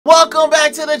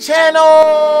back to the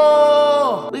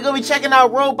channel. We're gonna be checking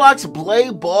out Roblox Play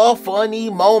Ball Funny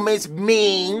Moments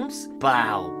memes.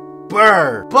 Bow.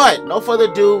 BUUR. But no further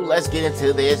ado, let's get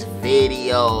into this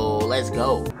video. Let's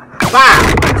go.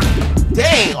 Wow.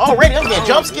 Dang, already I'm getting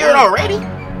jump scared already.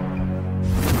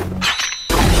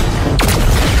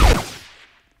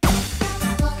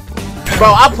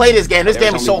 Bro, I play this game. This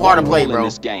game is so hard to play, bro.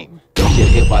 Don't get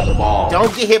hit by the ball.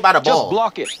 Don't get hit by the ball. Just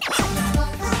block it.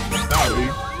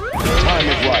 Time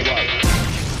is right.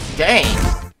 Dang.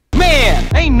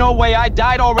 Man, ain't no way I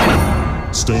died already.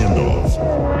 Standoff.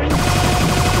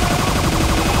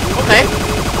 Okay.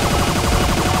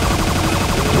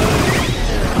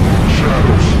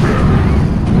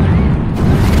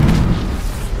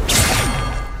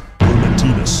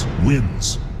 Martinez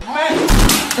wins.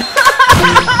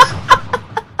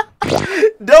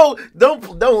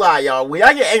 Don't lie, y'all. When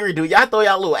y'all get angry, dude, y'all throw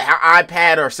y'all little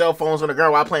iPad or cell phones on the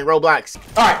ground while playing Roblox.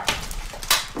 Alright.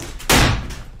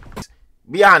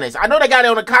 Be honest. I know they got it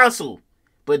on the console,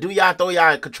 but do y'all throw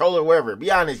y'all controller wherever?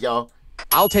 Be honest, y'all.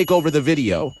 I'll take over the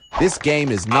video. This game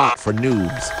is not for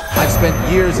noobs. I've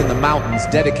spent years in the mountains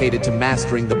dedicated to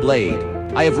mastering the blade.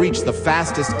 I have reached the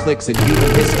fastest clicks in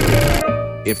human history.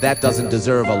 If that doesn't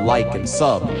deserve a like and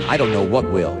sub, I don't know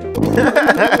what will.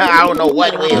 I don't know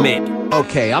what will.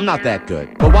 Okay, I'm not that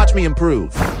good, but watch me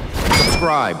improve.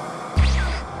 Subscribe.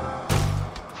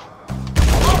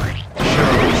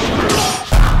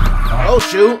 Oh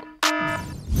shoot.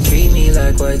 Treat me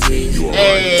like what is.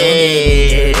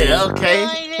 Hey, okay.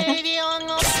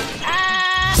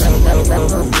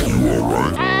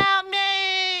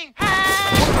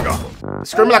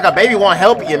 Scream like a baby won't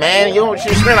help you, man. You don't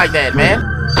should scream like that, man.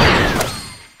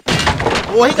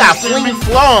 Boy, he got fling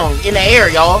flung in the air,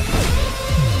 y'all.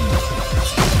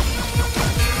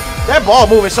 That ball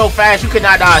moving so fast, you could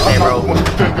not dodge that, bro.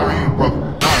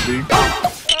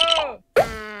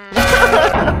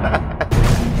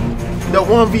 The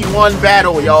 1v1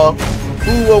 battle, y'all.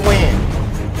 Who will win?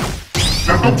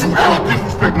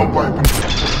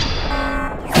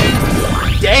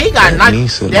 Yeah, he got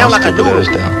knocked down like a noodle.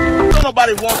 Don't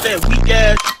nobody want that weak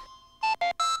ass.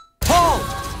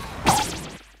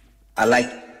 I like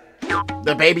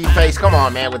the baby face. Come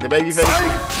on, man, with the baby face.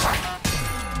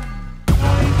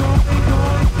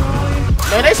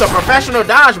 Man, they some professional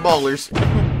dodgeballers.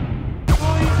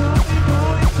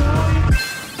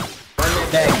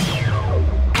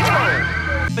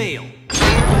 Fail.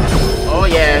 Oh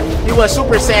yeah, he went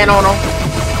Super Saiyan on him.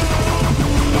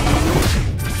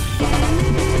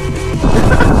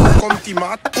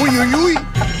 Uy, uy, uy.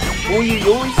 Uy,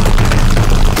 uy.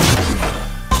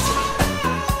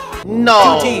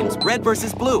 No. Two teams, red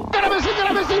versus blue. It's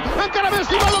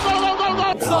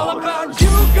all about you,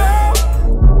 girl.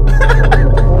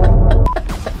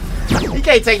 He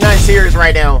can't take nothing serious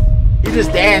right now. He's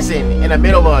just dancing in the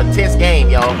middle of a tense game,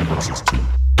 y'all.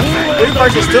 3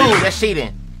 versus 2, that's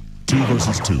cheating. 2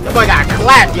 versus 2. That boy got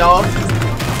clapped, y'all.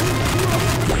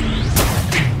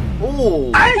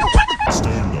 Ooh.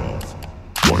 Standoff.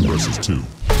 1 versus 2.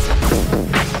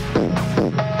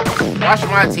 Watch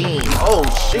my team. Oh,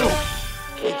 shoot.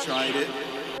 We tried it.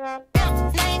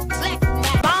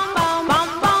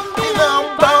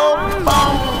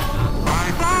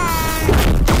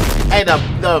 Hey,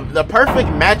 the perfect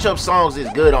matchup songs is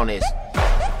good on this.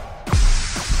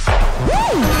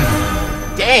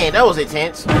 Dang, that was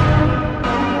intense.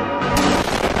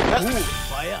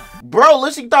 Bro,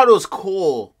 listen, thought it was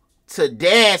cool to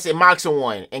dance in Moxie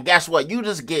 1. And guess what? You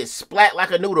just get splat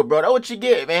like a noodle, bro. That's what you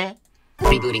get, man.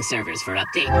 Rebooting servers for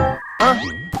update. Huh?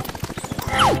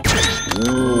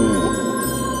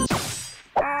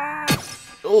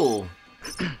 Ooh.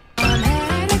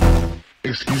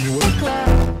 Excuse me, what?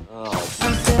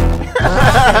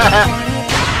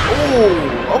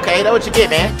 Ooh, okay, that's what you get,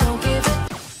 man.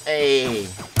 Hey.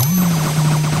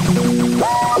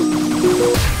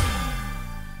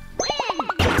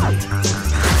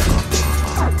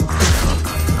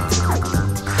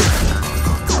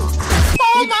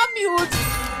 Oh, my mute.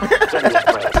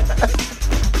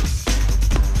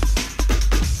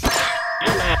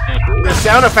 The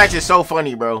sound effect is so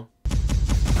funny, bro.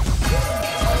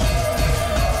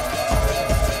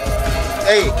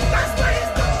 Hey.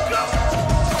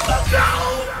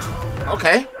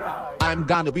 Okay. I'm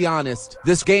gonna be honest.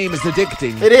 This game is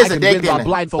addicting. It is I can win while addicting.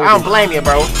 blindfolded. I don't blame you,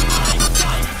 bro.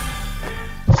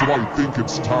 So I think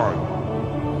it's time.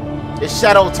 It's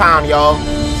Shadow time, y'all.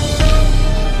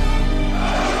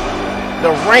 The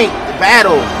rank, the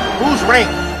battle. Who's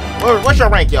ranked? What's your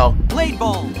rank, y'all? Blade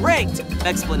ball, ranked.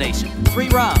 Explanation. 3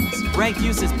 rounds. Ranked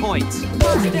uses points.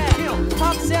 First down, kill.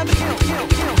 Top 7, kill.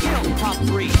 Top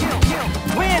 3, kill.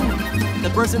 Win! The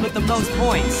person with the most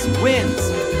points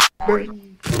wins. Round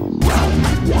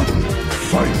 1.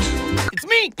 Fight. It's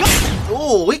me!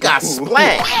 Ooh, we got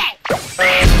splat.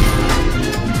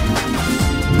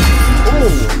 Ooh.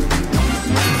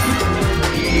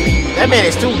 That man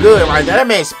is too good right there. That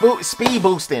man's speed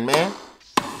boosting, man.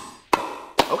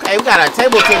 Okay, we got a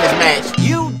table tennis match.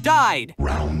 You died.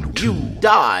 Round 2. You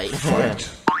died. Fight.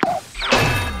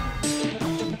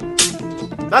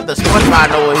 Not the SpongeBob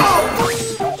noise.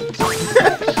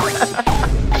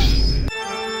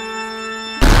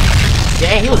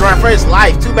 Dang, he was running for his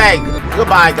life. Too bad.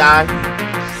 Goodbye, guy.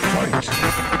 Fight.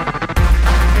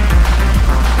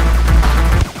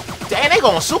 Dang, they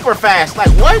going super fast.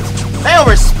 Like, what? They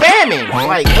over spamming.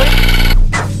 Like, what?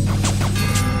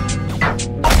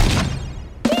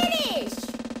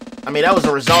 I mean, that was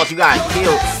the result. You got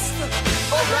killed.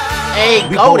 Hey,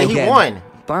 Golden, he won.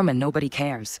 Barman, nobody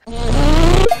cares.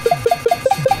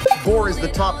 BUUR is the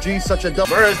top G, such a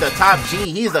double. BUUR is the top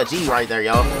G. He's the G right there,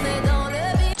 y'all.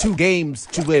 2 games,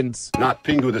 2 wins. Not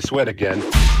Pingu the Sweat again.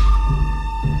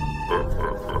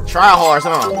 Try hard,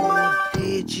 huh?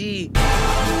 PG.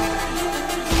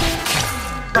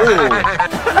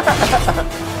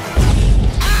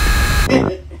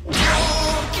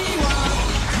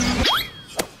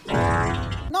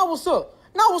 Now what's up?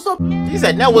 Now what's up? He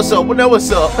said, "Now what's up? Now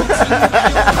what's up?"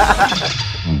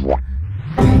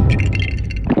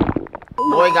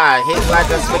 Boy got hit like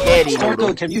a spaghetti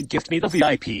noodle. Can you gift me the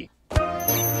VIP?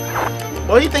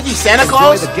 Boy, you think he's Santa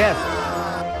Claus? Enjoy the gift.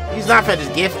 He's not finna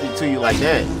just gift it to you like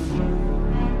that.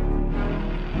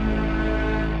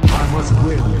 I must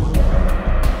win.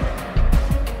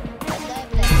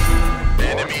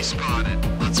 Enemy spotted.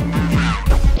 Let's move out.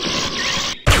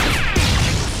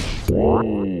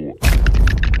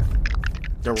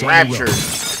 The Rapture.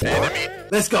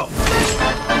 Let's go.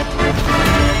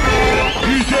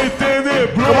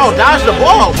 Come on, dodge the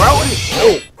ball, bro.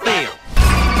 Oh.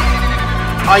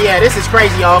 Oh yeah, this is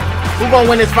crazy, y'all. Who gonna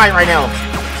win this fight right now?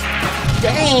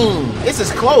 Dang, this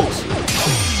is close.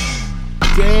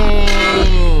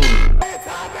 Dang.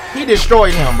 He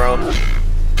destroyed him, bro.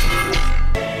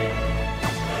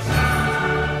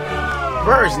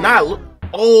 BUUR's not.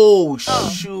 Oh,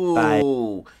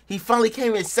 shoot. He finally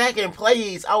came in second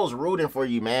place. I was rooting for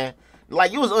you, man.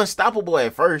 Like, you was unstoppable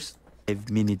at first. 5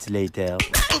 minutes later.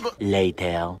 Not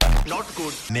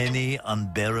good. Many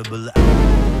unbearable.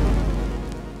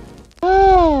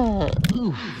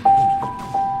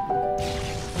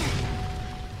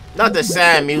 Not the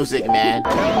sad music, man.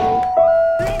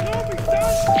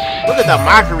 Look at the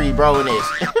mockery, bro, in this.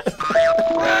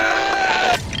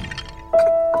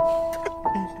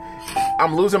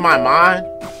 I'm losing my mind.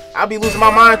 I'll be losing my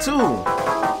mind too.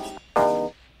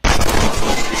 Ooh.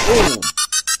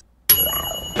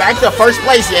 Back to first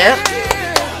place, yeah.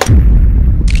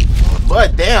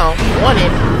 But damn, won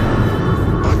it.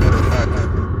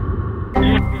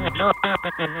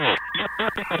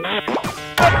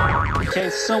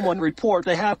 Can someone report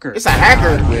the hacker? It's a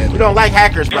hacker. We don't like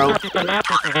hackers, bro. Standoff.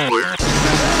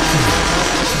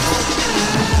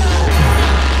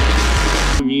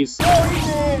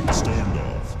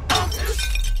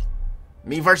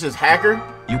 Me versus hacker?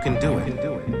 You can do it.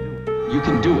 You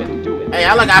can do it. Hey,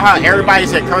 I like how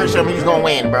everybody's encouraged him. He's gonna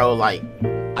win, bro. Like,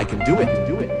 I can do it.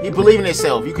 he believe in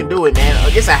himself. You can do it, man.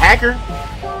 Against a hacker?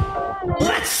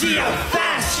 Let's see how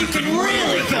fast you can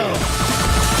really go.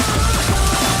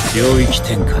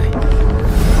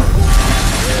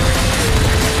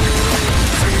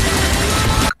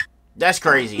 That's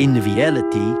crazy. In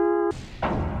reality,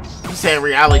 He's saying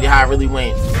reality how it really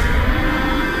went.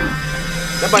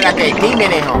 That boy got that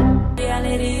demon in him.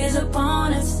 Reality is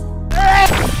upon us.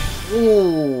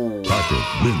 Ooh. Hacker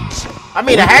wins. I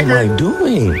mean, a hacker. what am I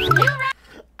doing?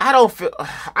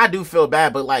 I do feel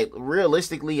bad, but like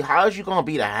realistically, how is you gonna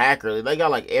beat a hacker? They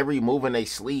got like every move in their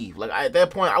sleeve. Like at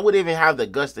that point, I wouldn't even have the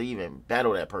guts to even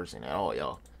battle that person at all,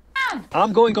 y'all.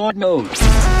 I'm going God mode.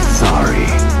 Sorry,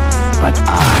 but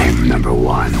I'm number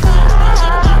 1.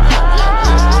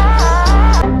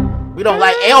 We don't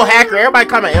like L hacker. Everybody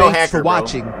call me L hacker. Thanks for bro.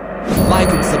 watching. Like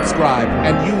and subscribe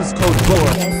and use code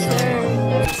BUUR.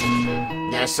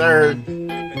 Yes, sir.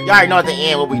 Y'all already know at the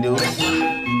end what we do.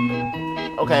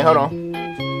 Okay, hold on.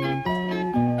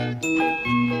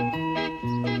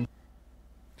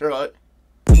 Sure, what?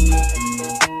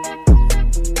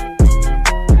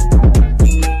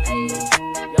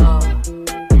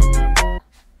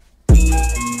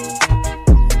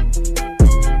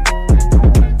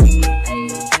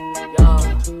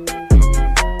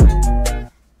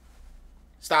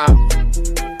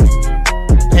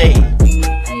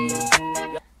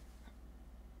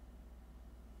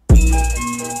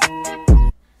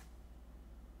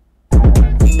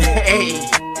 Hey.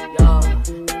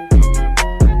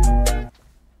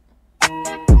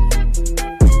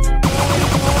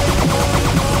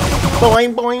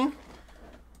 Boing, boing.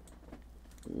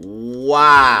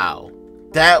 Wow.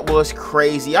 That was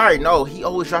crazy. I already know he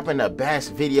always dropping the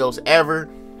best videos ever.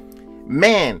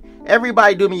 Man,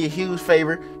 everybody do me a huge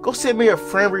favor. Go send me a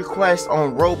friend request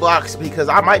on Roblox because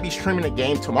I might be streaming the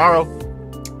game tomorrow.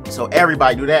 So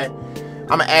everybody do that.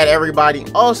 I'm gonna add everybody.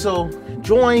 Also,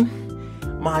 join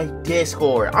my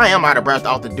Discord. I am out of breath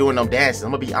after doing them dances,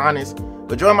 I'm gonna be honest.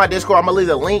 But join my Discord. I'm gonna leave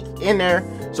the link in there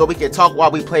so we can talk while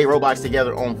we play Roblox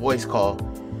together on voice call.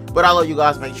 But I love you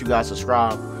guys. Make sure you guys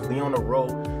subscribe. We on the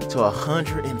road to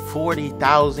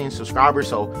 140,000 subscribers.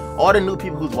 So all the new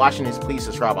people who's watching this, please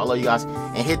subscribe. I love you guys.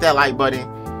 And hit that like button,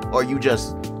 or you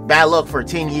just bad luck for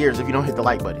 10 years if you don't hit the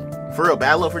like button. For real,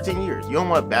 bad luck for 10 years. You don't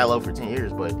want bad luck for 10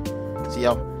 years, but see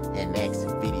y'all in next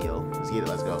video. Let's get it.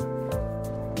 Let's go.